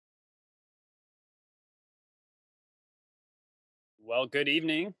Well, good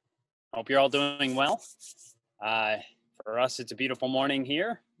evening. Hope you're all doing well. Uh, for us, it's a beautiful morning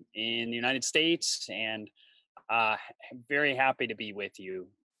here in the United States, and very happy to be with you.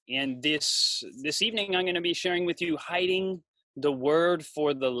 And this evening, I'm going to be sharing with you hiding the word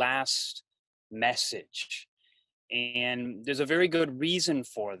for the last message. And there's a very good reason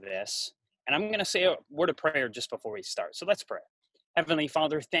for this. And I'm going to say a word of prayer just before we start. So let's pray. Heavenly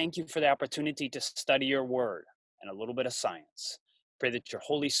Father, thank you for the opportunity to study your word and a little bit of science. Pray that your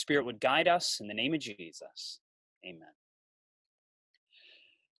Holy Spirit would guide us in the name of Jesus. Amen.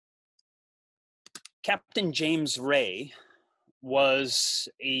 Captain James Ray was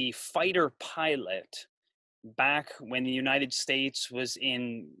a fighter pilot back when the United States was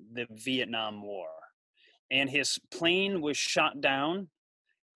in the Vietnam War. And his plane was shot down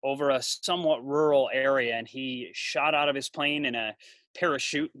over a somewhat rural area, and he shot out of his plane in a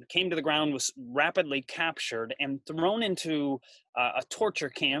parachute, came to the ground, was rapidly captured, and thrown into a torture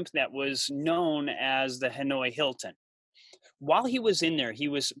camp that was known as the Hanoi Hilton. While he was in there, he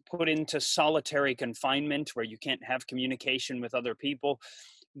was put into solitary confinement where you can't have communication with other people.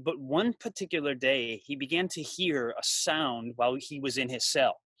 But one particular day, he began to hear a sound while he was in his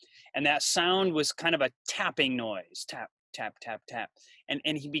cell. And that sound was kind of a tapping noise, tap, tap, tap, tap.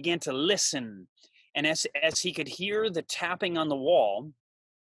 And he began to listen. And as he could hear the tapping on the wall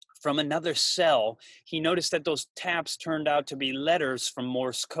from another cell, he noticed that those taps turned out to be letters from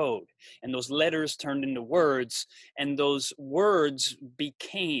Morse code. And those letters turned into words. And those words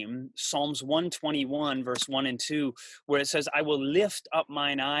became Psalms 121, verse 1 and 2, where it says, I will lift up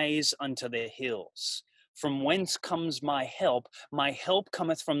mine eyes unto the hills. From whence comes my help? My help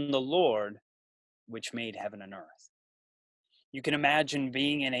cometh from the Lord, which made heaven and earth. You can imagine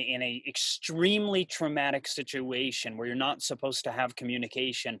being in a extremely traumatic situation where you're not supposed to have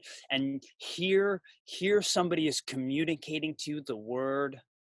communication, and here somebody is communicating to you the word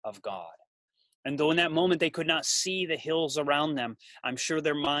of God. And though in that moment they could not see the hills around them, I'm sure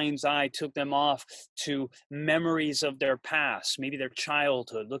their mind's eye took them off to memories of their past, maybe their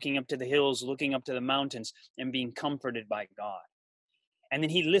childhood, looking up to the hills, looking up to the mountains, and being comforted by God. And then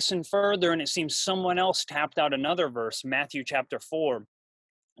he listened further, and it seems someone else tapped out another verse, Matthew chapter 4,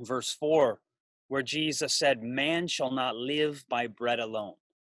 verse 4, where Jesus said, man shall not live by bread alone,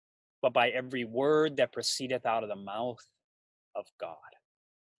 but by every word that proceedeth out of the mouth of God.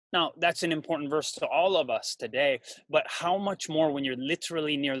 Now, that's an important verse to all of us today, but how much more when you're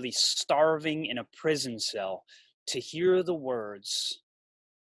literally nearly starving in a prison cell to hear the words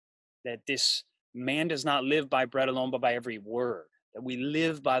that this man does not live by bread alone, but by every word, that we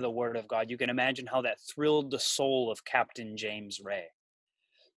live by the word of God. You can imagine how that thrilled the soul of Captain James Ray.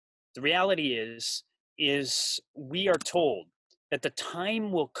 The reality is we are told that the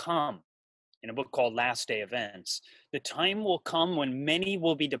time will come, in a book called Last Day Events, the time will come when many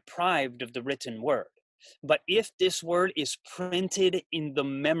will be deprived of the written word. But if this word is printed in the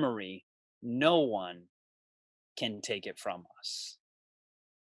memory, no one can take it from us.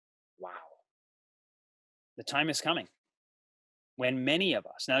 Wow. The time is coming when many of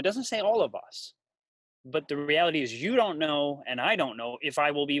us, now it doesn't say all of us, but the reality is you don't know, and I don't know if I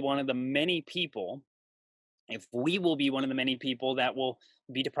will be one of the many people, if we will be one of the many people that will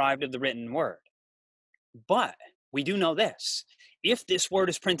be deprived of the written word. But we do know this: if this word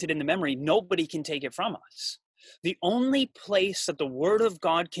is printed in the memory, nobody can take it from us. The only place that the word of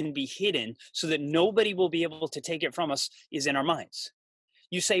God can be hidden so that nobody will be able to take it from us is in our minds.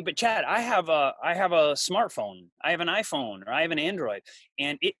 You say, but Chad, I have a smartphone, I have an iPhone, or I have an Android,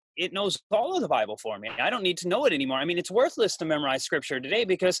 and it knows all of the Bible for me. I don't need to know it anymore. I mean, it's worthless to memorize scripture today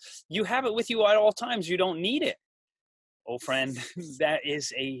because you have it with you at all times. You don't need it. Oh, friend, that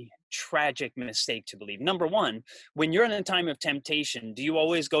is a tragic mistake to believe. Number one, when you're in a time of temptation, do you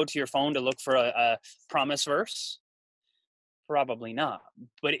always go to your phone to look for a promise verse? Probably not.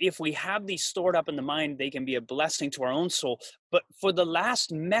 But if we have these stored up in the mind, they can be a blessing to our own soul. But for the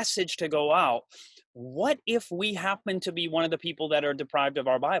last message to go out, what if we happen to be one of the people that are deprived of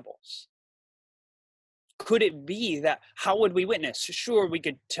our Bibles? Could it be that, how would we witness? Sure, we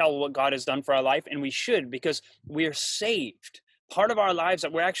could tell what God has done for our life, and we should, because we're saved. Part of our lives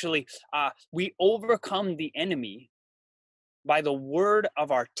that we're actually, we overcome the enemy by the word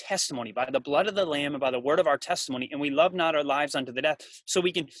of our testimony, by the blood of the Lamb, and by the word of our testimony, and we love not our lives unto the death. So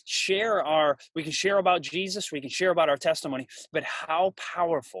we can share about Jesus, we can share about our testimony, but how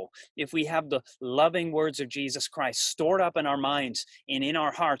powerful if we have the loving words of Jesus Christ stored up in our minds and in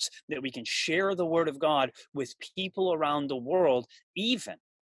our hearts, that we can share the word of God with people around the world, even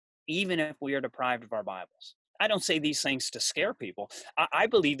if we are deprived of our Bibles. I don't say these things to scare people. I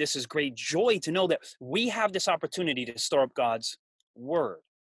believe this is great joy to know that we have this opportunity to store up God's word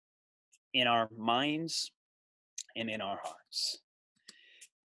in our minds and in our hearts.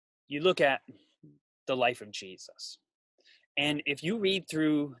 You look at the life of Jesus, and if you read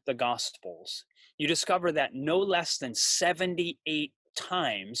through the Gospels, you discover that no less than 78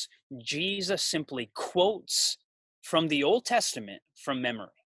 times Jesus simply quotes from the Old Testament from memory.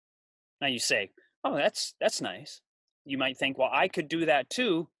 Now you say, oh, that's nice. You might think, well, I could do that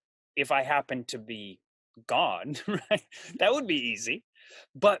too if I happen to be God, right? That would be easy.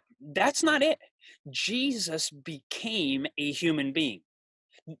 But that's not it. Jesus became a human being.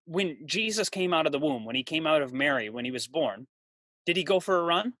 When Jesus came out of the womb, when he came out of Mary, when he was born, did he go for a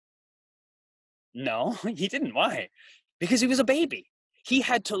run? No, he didn't. Why? Because he was a baby. He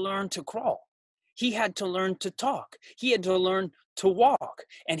had to learn to crawl. He had to learn to talk. He had to learn to walk.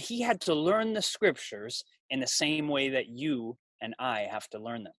 And he had to learn the scriptures in the same way that you and I have to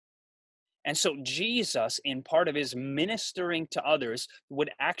learn them. And so Jesus, in part of his ministering to others, would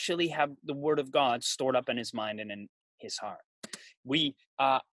actually have the word of God stored up in his mind and in his heart. We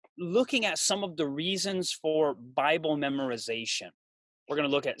looking at some of the reasons for Bible memorization. We're going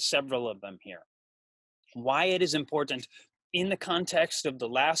to look at several of them here. Why it is important in the context of the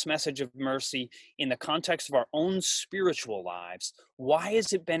last message of mercy, in the context of our own spiritual lives. Why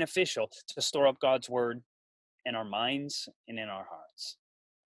is it beneficial to store up God's word in our minds and in our hearts?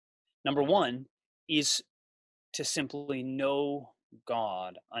 Number one is to simply know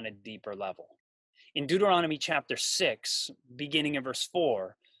God on a deeper level. In Deuteronomy chapter 6, beginning of verse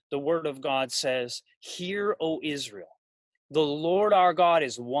 4, the word of God says, "Hear, O Israel, the Lord our God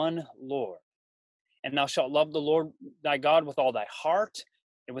is one Lord. And thou shalt love the Lord thy God with all thy heart,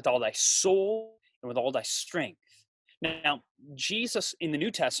 and with all thy soul, and with all thy strength." Now, Jesus in the New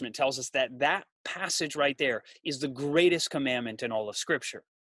Testament tells us that that passage right there is the greatest commandment in all of Scripture.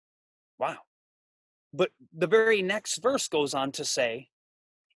 Wow. But the very next verse goes on to say,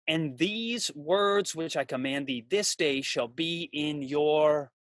 "And these words which I command thee this day shall be in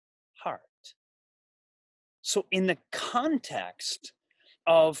your heart." So in the context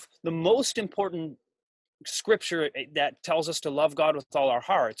of the most important scripture that tells us to love God with all our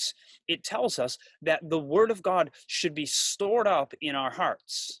hearts, it tells us that the word of God should be stored up in our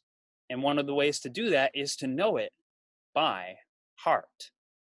hearts. And one of the ways to do that is to know it by heart.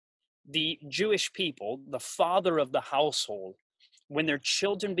 The Jewish people, the father of the household, when their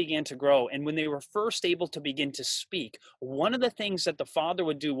children began to grow and when they were first able to begin to speak, one of the things that the father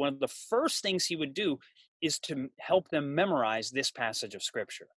would do, one of the first things he would do, is to help them memorize this passage of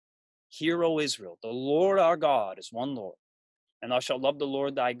scripture. "Hear, O Israel, the Lord our God is one Lord, and thou shalt love the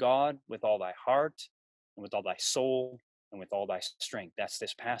Lord thy God with all thy heart, and with all thy soul, and with all thy strength." That's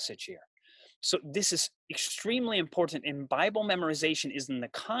this passage here. So this is extremely important, and Bible memorization is in the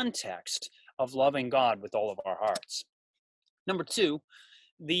context of loving God with all of our hearts. Number two,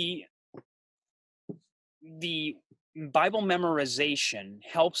 the Bible memorization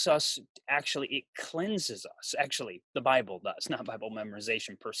helps us, actually, it cleanses us. Actually, the Bible does, not Bible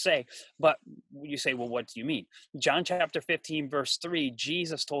memorization per se, but you say, well, what do you mean? John chapter 15, verse 3,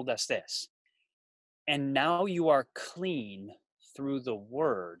 Jesus told us this, "And now you are clean through the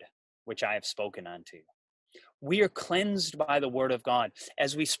word which I have spoken unto you." We are cleansed by the word of God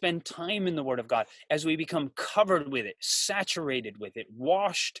as we spend time in the word of God, as we become covered with it, saturated with it,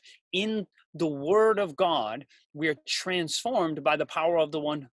 washed in the word of God. We are transformed by the power of the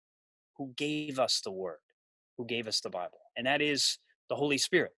one who gave us the word, who gave us the Bible, and that is the Holy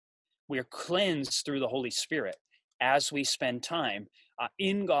Spirit. We are cleansed through the Holy Spirit as we spend time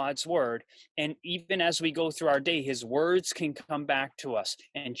in God's word. And even as we go through our day, his words can come back to us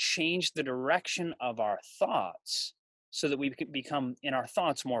and change the direction of our thoughts so that we can become, in our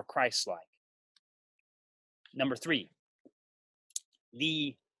thoughts, more Christ-like. Number three,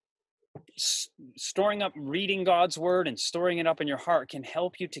 the storing up, reading God's word and storing it up in your heart can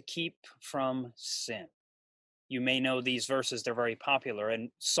help you to keep from sin. You may know these verses, they're very popular.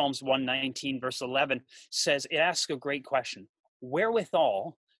 And Psalms 119, verse 11 says, it asks a great question.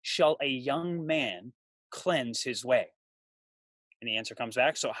 "Wherewithal shall a young man cleanse his way?" And the answer comes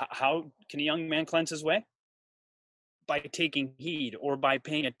back. So how can a young man cleanse his way? By taking heed, or by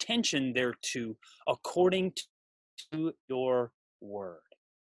paying attention thereto, according to your word.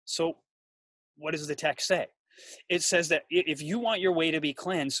 So what does the text say? It says that if you want your way to be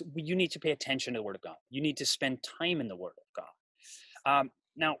cleansed, you need to pay attention to the word of God. You need to spend time in the word of God.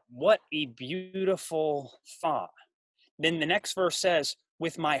 Now, what a beautiful thought. Then the next verse says,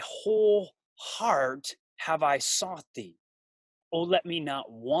 "With my whole heart have I sought thee. Oh, let me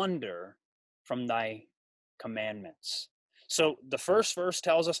not wander from thy commandments." So the first verse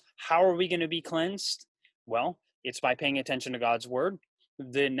tells us, how are we going to be cleansed? Well, It's by paying attention to God's word.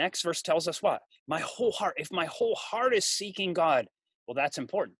 The next verse tells us what? My whole heart. If my whole heart is seeking God, well, that's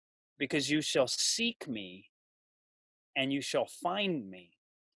important, because you shall seek me and you shall find me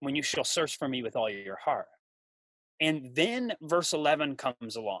when you shall search for me with all your heart. And then verse 11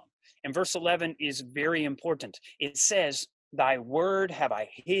 comes along. And verse 11 is very important. It says, thy word have I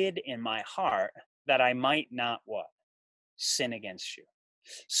hid in my heart that I might not what? Sin against you.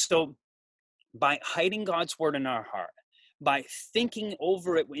 So by hiding God's word in our heart, by thinking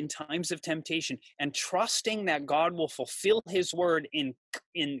over it in times of temptation and trusting that God will fulfill his word in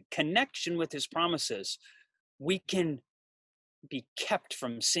connection with his promises, we can be kept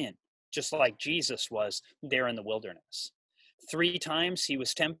from sin, just like Jesus was there in the wilderness. 3 times he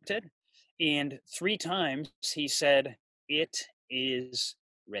was tempted, and 3 times he said, it is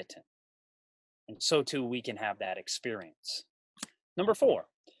written. And so too we can have that experience. Number 4,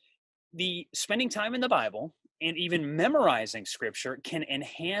 the spending time in the Bible and even memorizing scripture can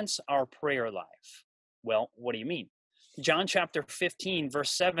enhance our prayer life. Well, what do you mean? John chapter 15,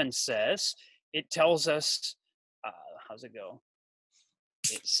 verse 7 says, it tells us, how's it go?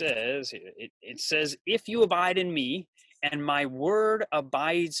 It says, if you abide in me and my word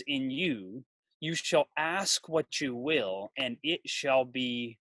abides in you, you shall ask what you will, and it shall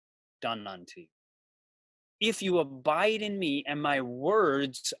be done unto you. If you abide in me and my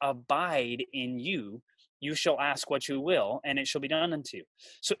words abide in you, you shall ask what you will, and it shall be done unto you.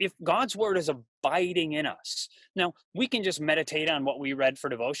 So if God's word is abiding in us, now we can just meditate on what we read for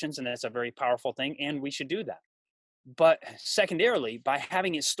devotions, and that's a very powerful thing, and we should do that. But secondarily, by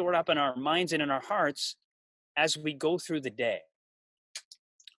having it stored up in our minds and in our hearts as we go through the day,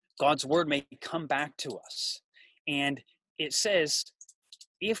 God's word may come back to us. And it says,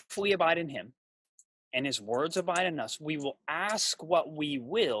 if we abide in him and his words abide in us, we will ask what we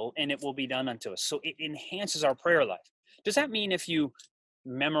will, and it will be done unto us. So it enhances our prayer life. Does that mean if you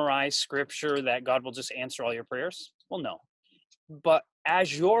memorize scripture that God will just answer all your prayers? Well, no. But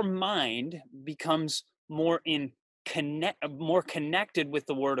as your mind becomes more connected with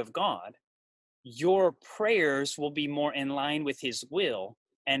the word of God, your prayers will be more in line with his will.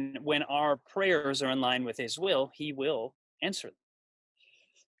 And when our prayers are in line with his will, he will answer them.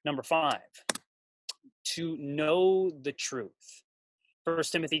 Number 5, to know the truth. 1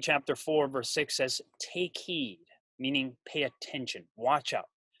 Timothy chapter 4, verse 6 says, take heed, meaning pay attention, watch out.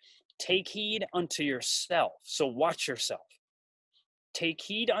 Take heed unto yourself. So watch yourself. Take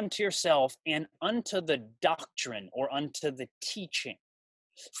heed unto yourself and unto the doctrine, or unto the teaching.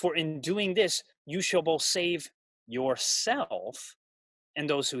 For in doing this, you shall both save yourself and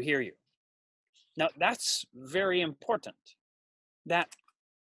those who hear you. Now, that's very important. That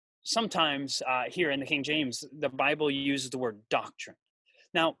sometimes here in the King James, the Bible uses the word doctrine.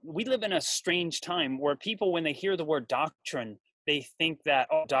 Now, we live in a strange time where people, when they hear the word doctrine, they think that,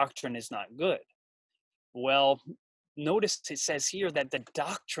 oh, doctrine is not good. Well, notice it says here that the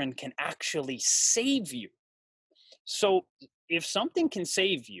doctrine can actually save you. So if something can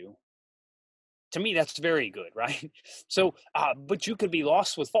save you, to me, that's very good, right? So, but you could be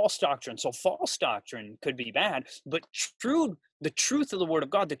lost with false doctrine. So false doctrine could be bad, but the truth of the word of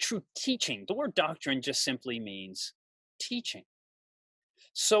God, the true teaching, the word doctrine just simply means teaching.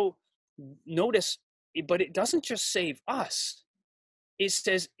 So notice, but it doesn't just save us. It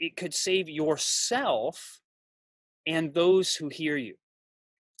says it could save yourself and those who hear you.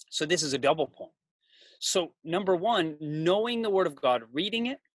 So this is a double point. So number 1, knowing the word of God, reading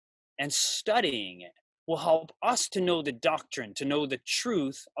it and studying it will help us to know the doctrine, to know the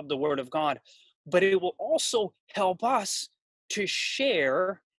truth of the word of God, but it will also help us to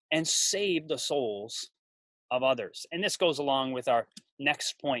share and save the souls of others. And this goes along with our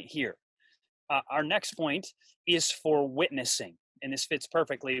next point here. Our next point is for witnessing, and this fits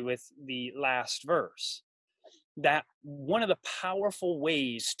perfectly with the last verse. That one of the powerful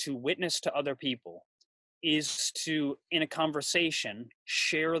ways to witness to other people is to, in a conversation,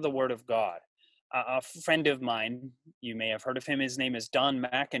 share the word of God. A friend of mine, you may have heard of him, his name is Don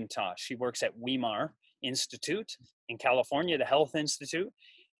McIntosh. He works at Weimar Institute in California, the Health Institute.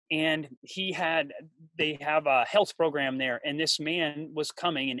 And they have a health program there. And this man was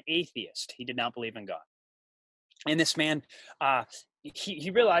coming, an atheist. He did not believe in God. And this man,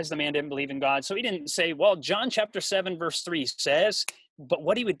 he realized the man didn't believe in God. So he didn't say, well, John chapter 7, verse 3 says, but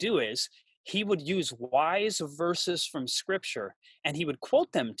what he would do is he would use wise verses from scripture and he would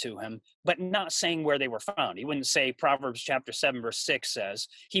quote them to him, but not saying where they were found. He wouldn't say Proverbs chapter 7, verse 6 says.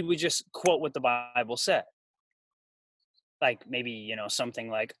 He would just quote what the Bible said. Like maybe, something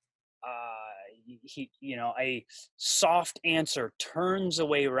like, a soft answer turns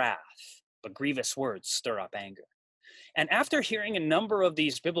away wrath. but grievous words stir up anger. And after hearing a number of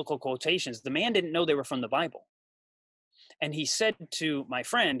these biblical quotations, the man didn't know they were from the Bible. And he said to my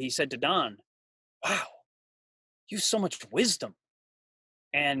friend, he said to Don, wow, you have so much wisdom.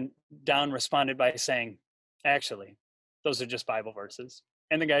 And Don responded by saying, actually, those are just Bible verses.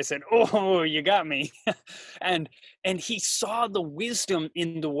 And the guy said, oh, you got me. and he saw the wisdom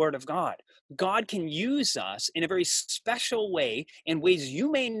in the Word of God. God can use us in a very special way, in ways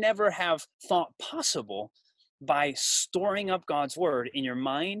you may never have thought possible, by storing up God's Word in your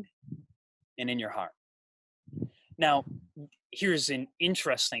mind and in your heart. Now, here's an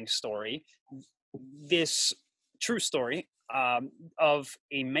interesting story. This true story of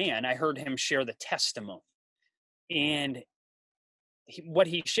a man. I heard him share the testimony. And what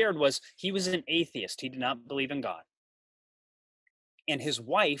he shared was he was an atheist. He did not believe in God. And his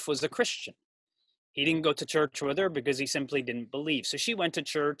wife was a Christian. He didn't go to church with her because he simply didn't believe. So she went to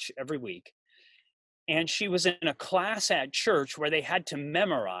church every week. And she was in a class at church where they had to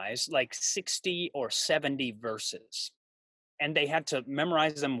memorize like 60 or 70 verses. And they had to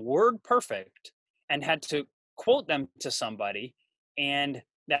memorize them word perfect and had to quote them to somebody. And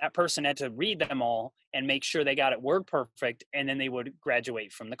that person had to read them all and make sure they got it word perfect, and then they would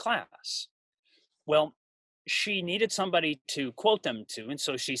graduate from the class. Well, she needed somebody to quote them to, and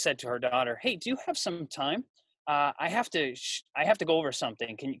so she said to her daughter, hey, do you have some time? I have to go over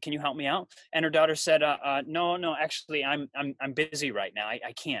something. Can you help me out? And her daughter said, no, actually, I'm busy right now.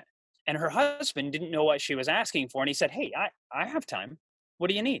 I can't. And her husband didn't know what she was asking for, and he said, hey, I have time. What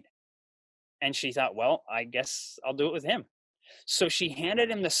do you need? And she thought, well, I guess I'll do it with him. So she handed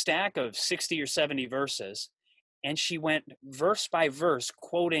him the stack of 60 or 70 verses, and she went verse by verse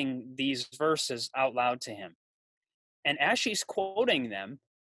quoting these verses out loud to him. And as she's quoting them,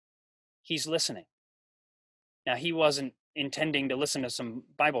 he's listening. Now, he wasn't intending to listen to some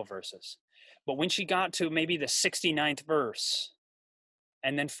Bible verses, but when she got to maybe the 69th verse,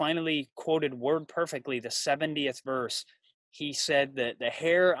 and then finally quoted word perfectly the 70th verse, he said that the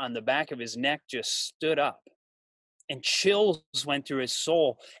hair on the back of his neck just stood up and chills went through his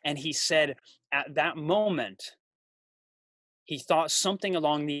soul. And he said at that moment, he thought something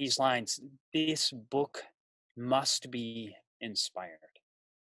along these lines: this book must be inspired.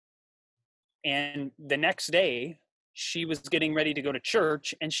 And the next day, she was getting ready to go to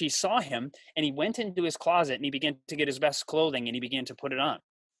church, and she saw him, and he went into his closet and he began to get his best clothing and he began to put it on.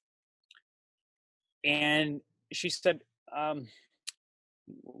 And she said,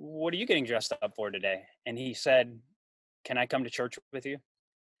 what are you getting dressed up for today? And he said, can I come to church with you?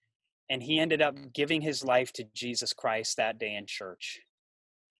 And he ended up giving his life to Jesus Christ that day in church.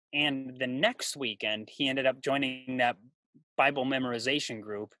 And the next weekend, he ended up joining that Bible memorization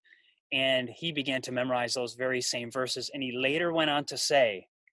group, and he began to memorize those very same verses. And he later went on to say,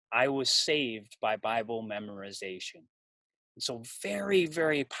 I was saved by Bible memorization. So very,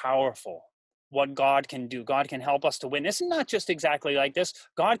 very powerful what God can do. God can help us to witness. And not just exactly like this.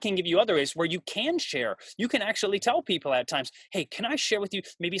 God can give you other ways where you can share. You can actually tell people at times, hey, can I share with you?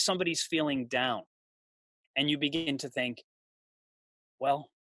 Maybe somebody's feeling down. And you begin to think, well,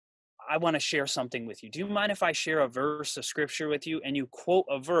 I want to share something with you. Do you mind if I share a verse of scripture with you? And you quote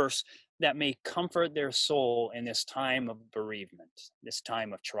a verse that may comfort their soul in this time of bereavement, this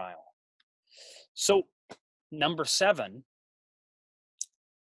time of trial. So, number 7,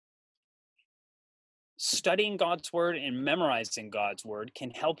 studying God's word and memorizing God's word can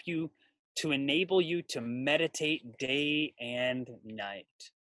help you to enable you to meditate day and night.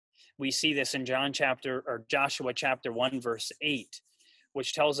 We see this in Joshua chapter 1, verse 8,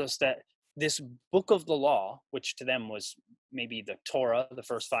 which tells us that this book of the law, which to them was maybe the Torah, the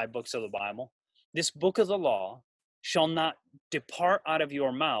first 5 books of the Bible, this book of the law shall not depart out of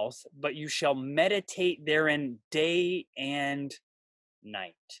your mouth, but you shall meditate therein day and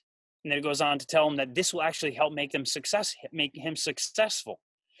night. And then it goes on to tell him that this will actually help make him successful.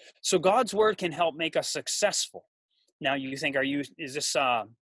 So God's word can help make us successful. Now you think, is this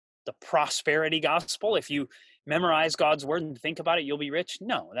the prosperity gospel? If you memorize God's word and think about it, you'll be rich?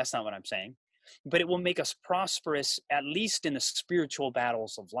 No, that's not what I'm saying. But it will make us prosperous, at least in the spiritual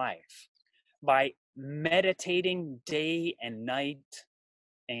battles of life, by meditating day and night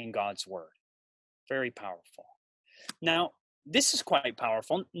in God's word. Very powerful. Now, this is quite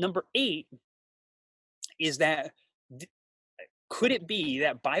powerful. Number 8 is that could it be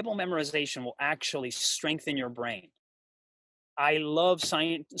that Bible memorization will actually strengthen your brain? I love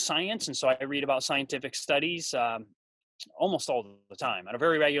science, and so I read about scientific studies almost all the time, on a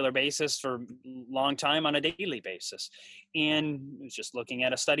very regular basis, for a long time, on a daily basis. And I was just looking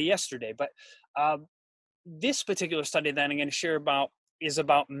at a study yesterday, but this particular study that I'm going to share about is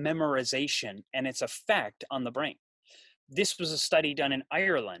about memorization and its effect on the brain. This was a study done in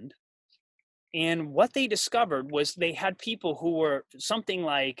Ireland. And what they discovered was they had people who were something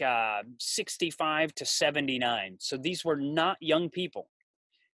like 65 to 79. So these were not young people.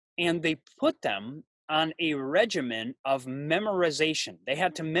 And they put them on a regimen of memorization. They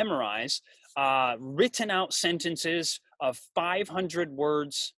had to memorize written out sentences of 500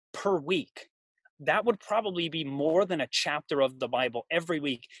 words per week. That would probably be more than a chapter of the Bible every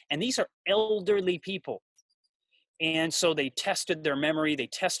week. And these are elderly people. And so they tested their memory, they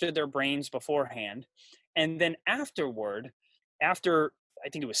tested their brains beforehand. And then afterward, after I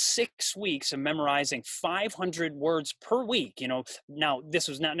think it was 6 weeks of memorizing 500 words per week, now this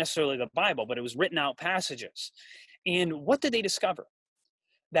was not necessarily the Bible, but it was written out passages. And what did they discover?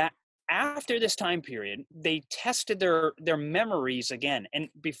 That after this time period, they tested their memories again. And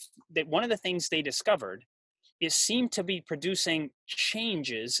one of the things they discovered is seemed to be producing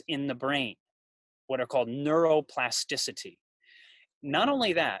changes in the brain, what are called neuroplasticity. Not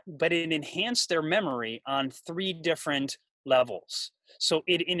only that, but it enhanced their memory on 3 different levels. So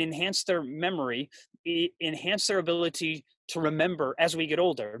it enhanced their memory, it enhanced their ability to remember. As we get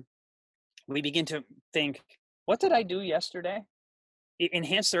older, we begin to think, what did I do yesterday? It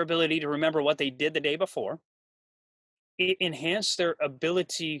enhanced their ability to remember what they did the day before. It enhanced their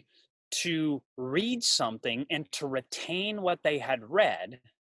ability to read something and to retain what they had read.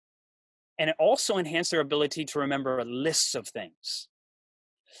 And it also enhanced their ability to remember lists of things.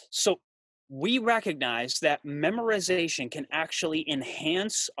 So we recognize that memorization can actually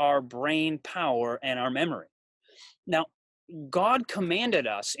enhance our brain power and our memory. Now, God commanded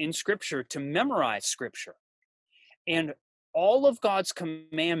us in Scripture to memorize Scripture. And all of God's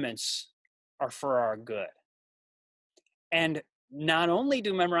commandments are for our good. And not only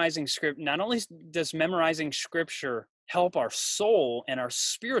does memorizing Scripture help our soul and our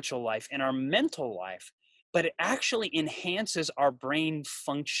spiritual life and our mental life, but it actually enhances our brain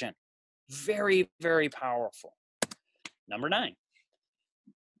function. Very, very powerful. Number 9,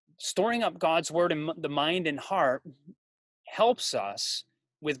 storing up God's word in the mind and heart helps us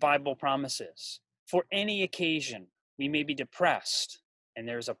with Bible promises. For any occasion, we may be depressed, and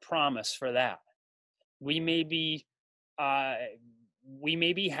there's a promise for that. We may be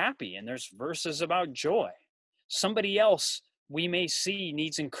happy, and there's verses about joy. Somebody else we may see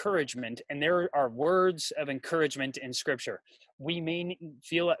needs encouragement, and there are words of encouragement in Scripture. We may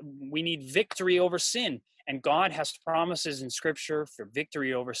feel we need victory over sin, and God has promises in Scripture for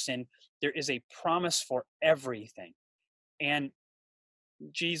victory over sin. There is a promise for everything. And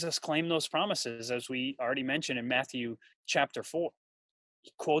Jesus claimed those promises, as we already mentioned in Matthew chapter 4.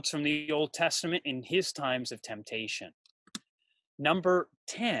 He quotes from the Old Testament in his times of temptation. Number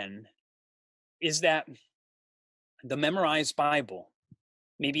 10 is that the memorized Bible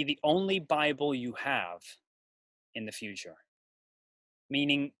may be the only Bible you have in the future.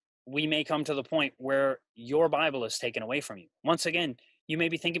 Meaning, we may come to the point where your Bible is taken away from you. Once again, you may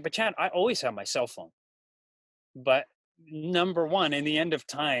be thinking, but Chad, I always have my cell phone. But number 1, in the end of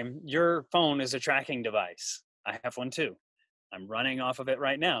time, your phone is a tracking device. I have one too. I'm running off of it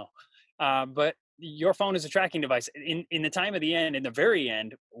right now. But your phone is a tracking device. In the time of the end, in the very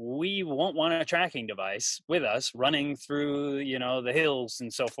end, we won't want a tracking device with us running through, the hills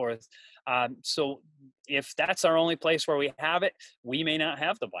and so forth. So if that's our only place where we have it, we may not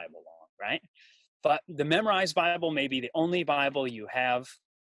have the Bible long, right? But the memorized Bible may be the only Bible you have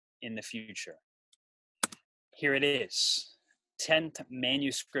in the future. Here it is, 10th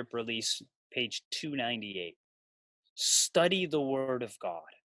manuscript release, page 298. Study the Word of God.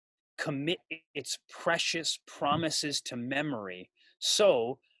 Commit its precious promises to memory,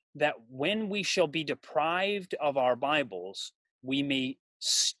 so that when we shall be deprived of our Bibles, we may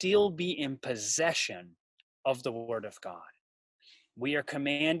still be in possession of the Word of God. We are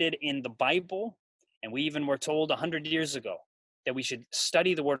commanded in the Bible, and we even were told 100 years ago that we should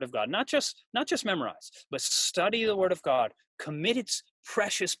study the Word of God, not just memorize, but study the Word of God, commit its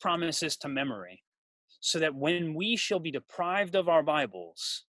precious promises to memory, so that when we shall be deprived of our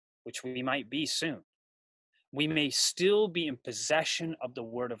Bibles, which we might be soon, we may still be in possession of the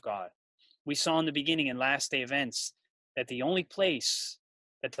Word of God. We saw in the beginning in Last Day Events that the only place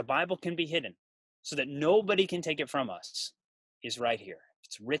that the Bible can be hidden so that nobody can take it from us is right here.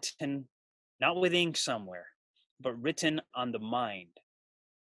 It's written, not with ink somewhere, but written on the mind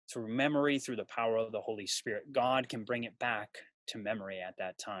through memory, through the power of the Holy Spirit. God can bring it back to memory at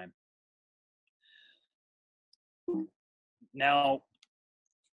that time. Now,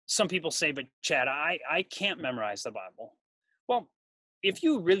 some people say, but Chad, I can't memorize the Bible. Well, if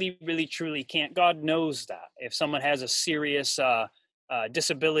you really, really, truly can't, God knows that. If someone has a serious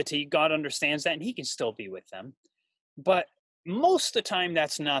disability, God understands that and he can still be with them. But most of the time,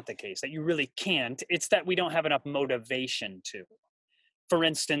 that's not the case, that you really can't. It's that we don't have enough motivation to. For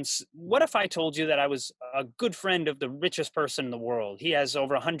instance, what if I told you that I was a good friend of the richest person in the world? He has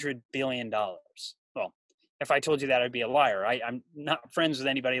over $100 billion. Well, if I told you that, I'd be a liar. I'm not friends with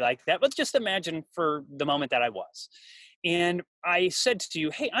anybody like that. But just imagine for the moment that I was. And I said to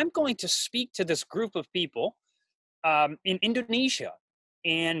you, hey, I'm going to speak to this group of people in Indonesia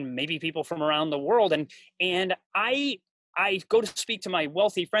and maybe people from around the world. And I go to speak to my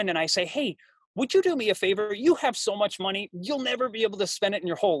wealthy friend and I say, hey, would you do me a favor? You have so much money, you'll never be able to spend it in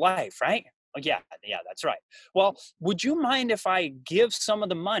your whole life, right? Oh, yeah, that's right. Well, would you mind if I give some of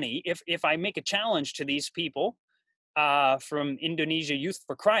the money, if I make a challenge to these people from Indonesia Youth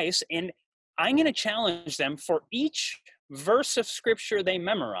for Christ, and I'm going to challenge them for each verse of scripture they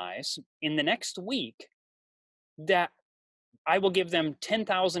memorize in the next week, that I will give them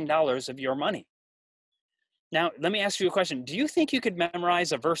 $10,000 of your money. Now, let me ask you a question. Do you think you could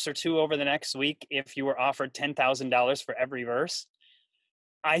memorize a verse or two over the next week if you were offered $10,000 for every verse?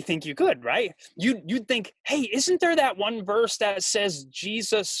 I think you could, right? You'd think, hey, isn't there that one verse that says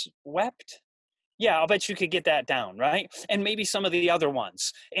Jesus wept? Yeah, I'll bet you could get that down, right? And maybe some of the other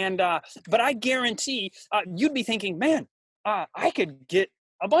ones. And but I guarantee you'd be thinking, man, I could get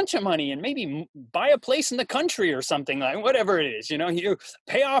a bunch of money and maybe buy a place in the country or something, like whatever it is. You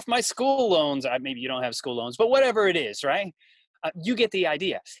pay off my school loans. Maybe you don't have school loans, but whatever it is, right? You get the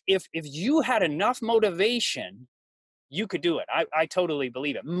idea. If you had enough motivation, you could do it. I totally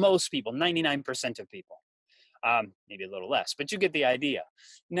believe it. Most people, 99% of people, maybe a little less, but you get the idea.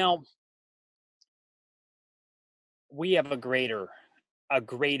 Now, we have a greater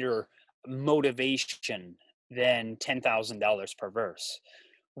motivation than $10,000 per verse.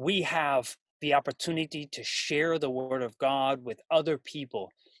 We have the opportunity to share the word of God with other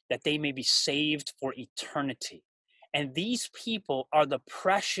people that they may be saved for eternity. And these people are the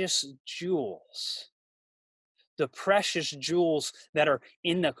precious jewels that are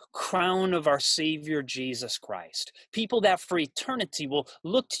in the crown of our Savior Jesus Christ. People that for eternity will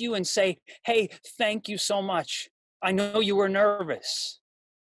look to you and say, hey, thank you so much. I know you were nervous.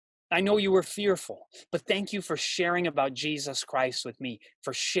 I know you were fearful, but thank you for sharing about Jesus Christ with me,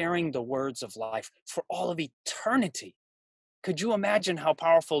 for sharing the words of life for all of eternity. Could you imagine how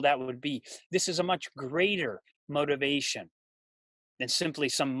powerful that would be? This is a much greater motivation than simply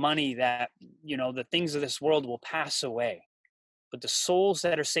some money that, the things of this world will pass away. But the souls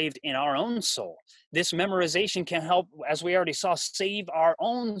that are saved in our own soul, this memorization can help, as we already saw, save our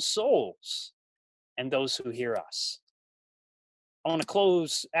own souls and those who hear us. I want to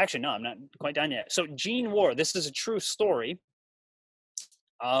close. Actually, no, I'm not quite done yet. So Gene War, this is a true story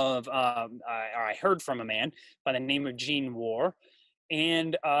of, I heard from a man by the name of Gene War.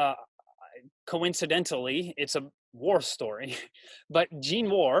 And coincidentally, it's a war story. But Gene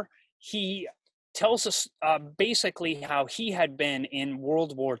War, he tells us basically how he had been in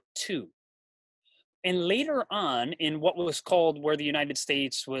World War II. And later on, in what was called, where the United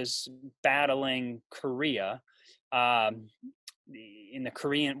States was battling Korea, in the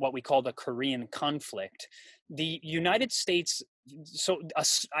Korean, what we call the Korean conflict, the United States,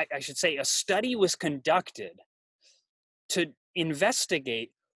 I should say, a study was conducted to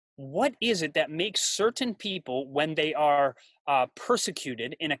investigate what is it that makes certain people, when they are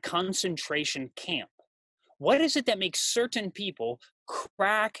persecuted in a concentration camp, what is it that makes certain people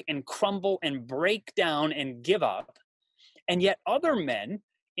crack and crumble and break down and give up, and yet other men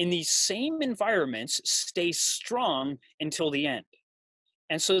in these same environments stay strong until the end?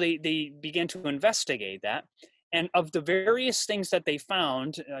 And so they began to investigate that. And of the various things that they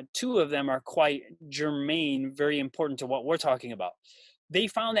found, two of them are quite germane, very important to what we're talking about. They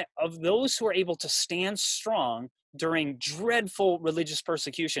found that of those who are able to stand strong during dreadful religious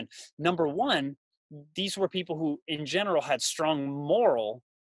persecution, number one, these were people who in general had strong moral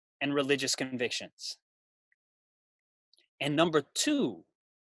and religious convictions. And number two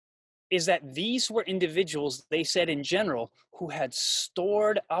is that these were individuals, they said in general, who had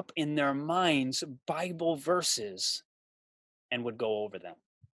stored up in their minds Bible verses and would go over them.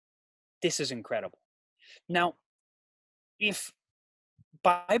 This is incredible. Now, if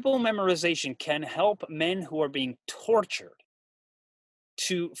Bible memorization can help men who are being tortured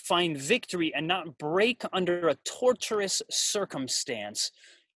to find victory and not break under a torturous circumstance,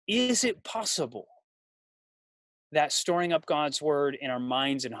 is it possible that storing up God's word in our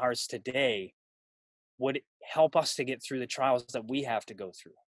minds and hearts today would help us to get through the trials that we have to go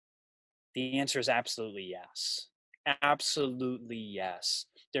through? The answer is absolutely yes. Absolutely yes.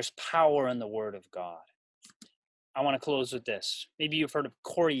 There's power in the word of God. I want to close with this. Maybe you've heard of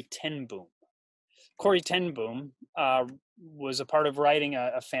Corrie ten Boom. Corrie ten Boom was a part of writing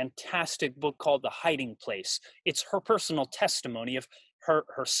a fantastic book called The Hiding Place. It's her personal testimony of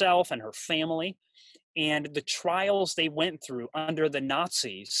herself and her family and the trials they went through under the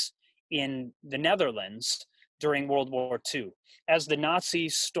Nazis in the Netherlands during World War II. As the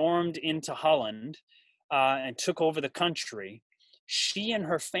Nazis stormed into Holland and took over the country, she and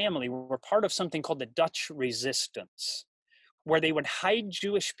her family were part of something called the Dutch Resistance, where they would hide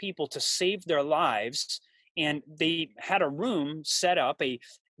Jewish people to save their lives. And they had a room set up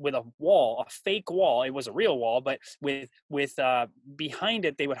with a wall, a fake wall. It was a real wall, but with behind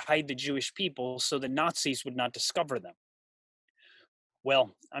it, they would hide the Jewish people so the Nazis would not discover them.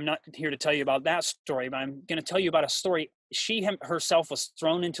 Well, I'm not here to tell you about that story, but I'm going to tell you about a story. She herself was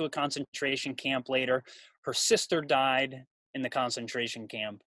thrown into a concentration camp later. Her sister died in the concentration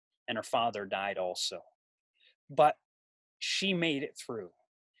camp, and her father died also. But she made it through.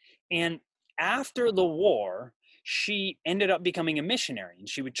 And after the war, she ended up becoming a missionary, and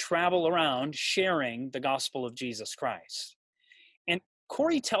she would travel around sharing the gospel of Jesus Christ. And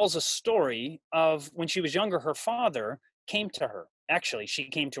Corrie tells a story of when she was younger, her father came to her. Actually, she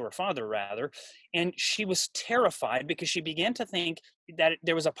came to her father, rather, and she was terrified because she began to think that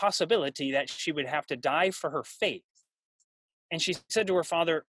there was a possibility that she would have to die for her faith. And she said to her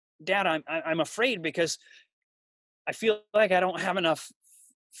father, "Dad, I'm afraid because I feel like I don't have enough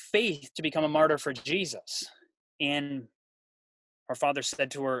faith to become a martyr for Jesus." And her father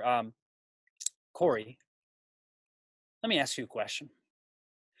said to her, "Corrie, let me ask you a question.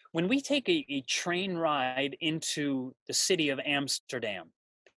 When we take a train ride into the city of Amsterdam,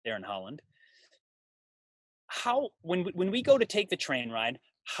 there in Holland, when we go to take the train ride,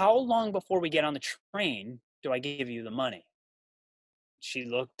 how long before we get on the train do I give you the money?" She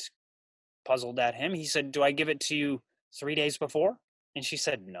looked puzzled at him. He said, "Do I give it to you 3 days before?" And she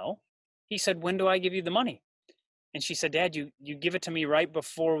said, "No." He said, "When do I give you the money?" And she said, "Dad, you give it to me right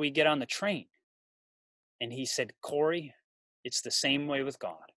before we get on the train." And he said, "Corrie, it's the same way with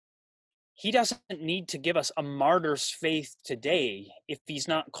God. He doesn't need to give us a martyr's faith today if he's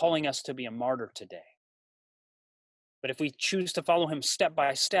not calling us to be a martyr today. But if we choose to follow him step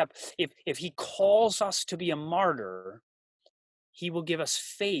by step, if he calls us to be a martyr, he will give us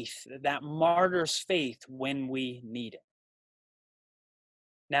faith, that martyr's faith, when we need it."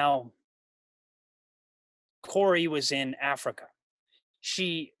 Now, Corrie was in Africa.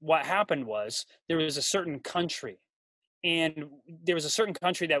 What happened was there was a certain country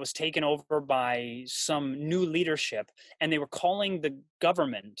that was taken over by some new leadership, and they were calling the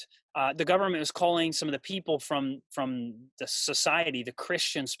government. The government was calling some of the people from the society, the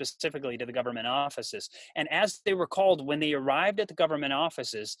Christians specifically, to the government offices. And as they were called, when they arrived at the government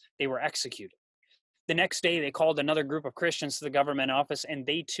offices, they were executed. The next day, they called another group of Christians to the government office, and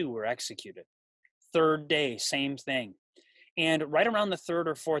they too were executed. Third day, same thing. And right around the third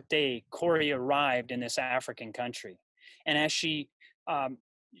or fourth day, Corrie arrived in this African country. And as she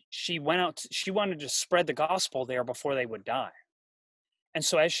went out, she wanted to spread the gospel there before they would die. And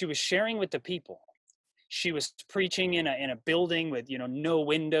so as she was sharing with the people, she was preaching in a building with, no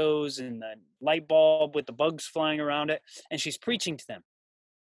windows and the light bulb with the bugs flying around it. And she's preaching to them.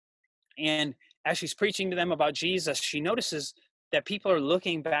 And as she's preaching to them about Jesus, she notices that people are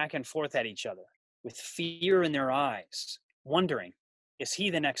looking back and forth at each other with fear in their eyes, wondering, is he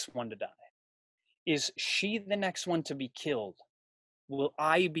the next one to die? Is she the next one to be killed? Will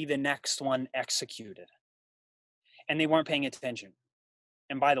I be the next one executed? And they weren't paying attention.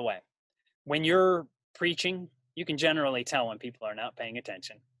 And by the way, when you're preaching, you can generally tell when people are not paying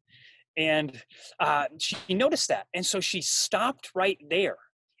attention. And she noticed that. And so she stopped right there.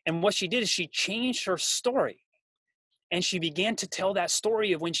 And what she did is she changed her story. And she began to tell that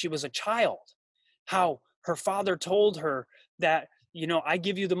story of when she was a child, how her father told her that, I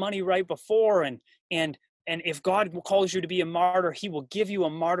give you the money right before, and if God calls you to be a martyr, he will give you a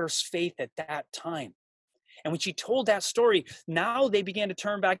martyr's faith at that time. And when she told that story, now they began to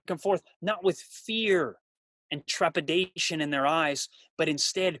turn back and forth, not with fear and trepidation in their eyes, but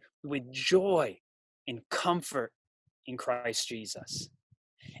instead with joy and comfort in Christ Jesus.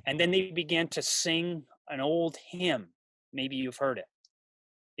 And then they began to sing an old hymn. Maybe you've heard it.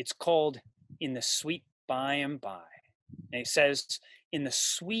 It's called "In the Sweet By and By." And it says, "In the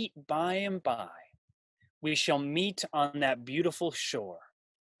sweet by and by, we shall meet on that beautiful shore.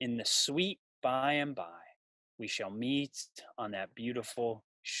 In the sweet by and by, we shall meet on that beautiful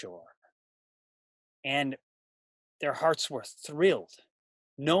shore." And their hearts were thrilled,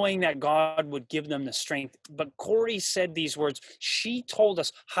 knowing that God would give them the strength. But Corey said these words. She told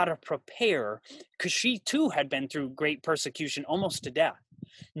us how to prepare because she too had been through great persecution, almost to death.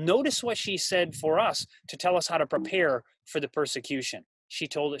 Notice what she said for us to tell us how to prepare for the persecution. She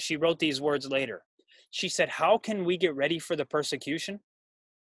told us, she wrote these words later. She said, how can we get ready for the persecution?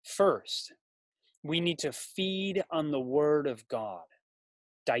 First, we need to feed on the word of God,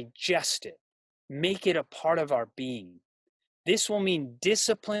 digest it, make it a part of our being. This will mean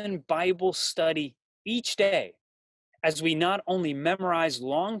disciplined Bible study each day as we not only memorize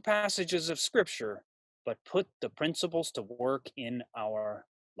long passages of Scripture, but put the principles to work in our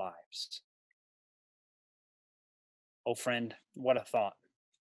lives. Oh, friend, what a thought.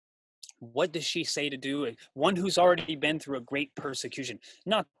 What does she say to do? One who's already been through a great persecution.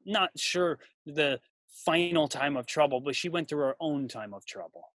 Not sure the final time of trouble, but she went through her own time of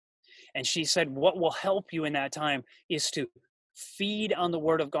trouble. And she said, what will help you in that time is to feed on the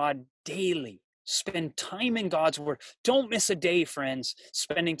word of God daily. Spend time in God's word. Don't miss a day, friends,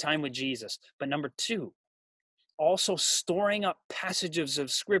 spending time with Jesus. But number two, also storing up passages of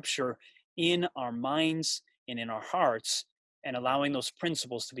Scripture in our minds and in our hearts and allowing those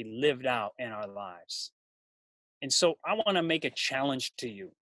principles to be lived out in our lives. And so I want to make a challenge to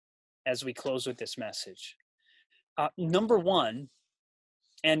you as we close with this message. Number one,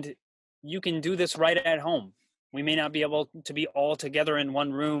 and you can do this right at home. We may not be able to be all together in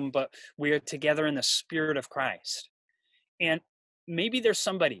one room, but we are together in the Spirit of Christ. And maybe there's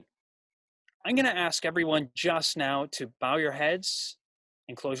somebody. I'm going to ask everyone just now to bow your heads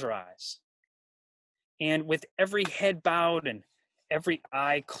and close your eyes. And with every head bowed and every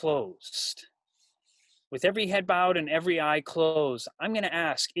eye closed, with every head bowed and every eye closed, I'm going to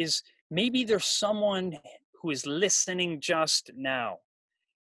ask, is maybe there's someone who is listening just now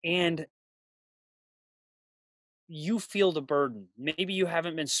and you feel the burden. Maybe you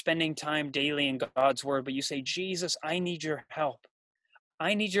haven't been spending time daily in God's word, but you say, Jesus, I need your help.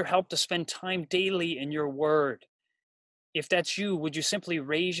 I need your help to spend time daily in your word. If that's you, would you simply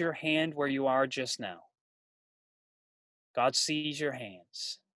raise your hand where you are just now? God sees your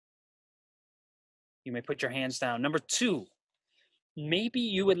hands. You may put your hands down. Number two, maybe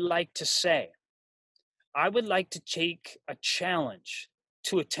you would like to say, I would like to take a challenge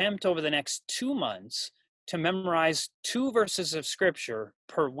to attempt over the next 2 months to memorize 2 verses of Scripture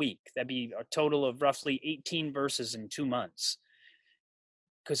per week. That'd be a total of roughly 18 verses in 2 months.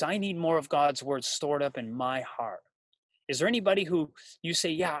 Because I need more of God's word stored up in my heart. Is there anybody who you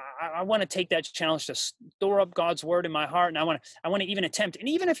say, yeah, I want to take that challenge to store up God's word in my heart, and I want to even attempt. And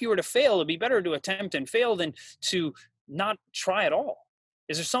even if you were to fail, it'd be better to attempt and fail than to not try at all.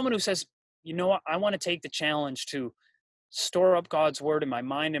 Is there someone who says, you know what, I want to take the challenge to store up God's word in my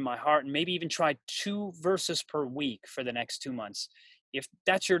mind and my heart, and maybe even try 2 verses per week for the next 2 months? If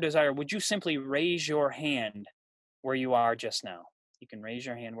that's your desire, would you simply raise your hand where you are just now? You can raise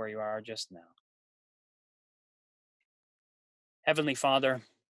your hand where you are just now. Heavenly Father,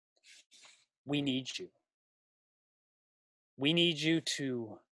 we need you. We need you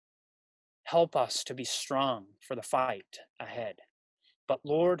to help us to be strong for the fight ahead. But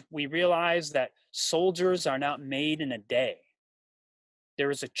Lord, we realize that soldiers are not made in a day.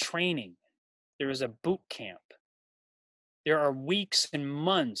 There is a training. There is a boot camp. There are weeks and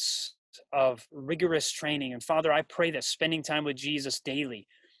months of rigorous training. And Father, I pray that spending time with Jesus daily,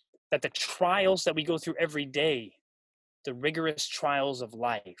 that the trials that we go through every day, the rigorous trials of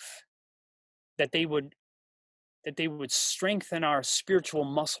life, that they would strengthen our spiritual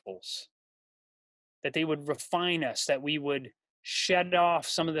muscles, that they would refine us, that we would shed off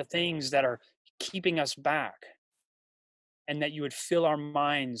some of the things that are keeping us back, and that you would fill our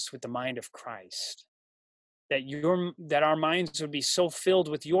minds with the mind of Christ, that our minds would be so filled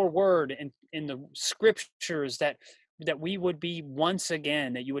with your word and in the Scriptures that we would be once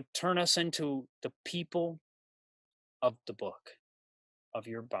again, that you would turn us into the people of the book of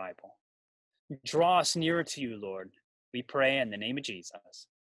your Bible. Draw us nearer to you, Lord. We pray in the name of Jesus.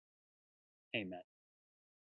 Amen.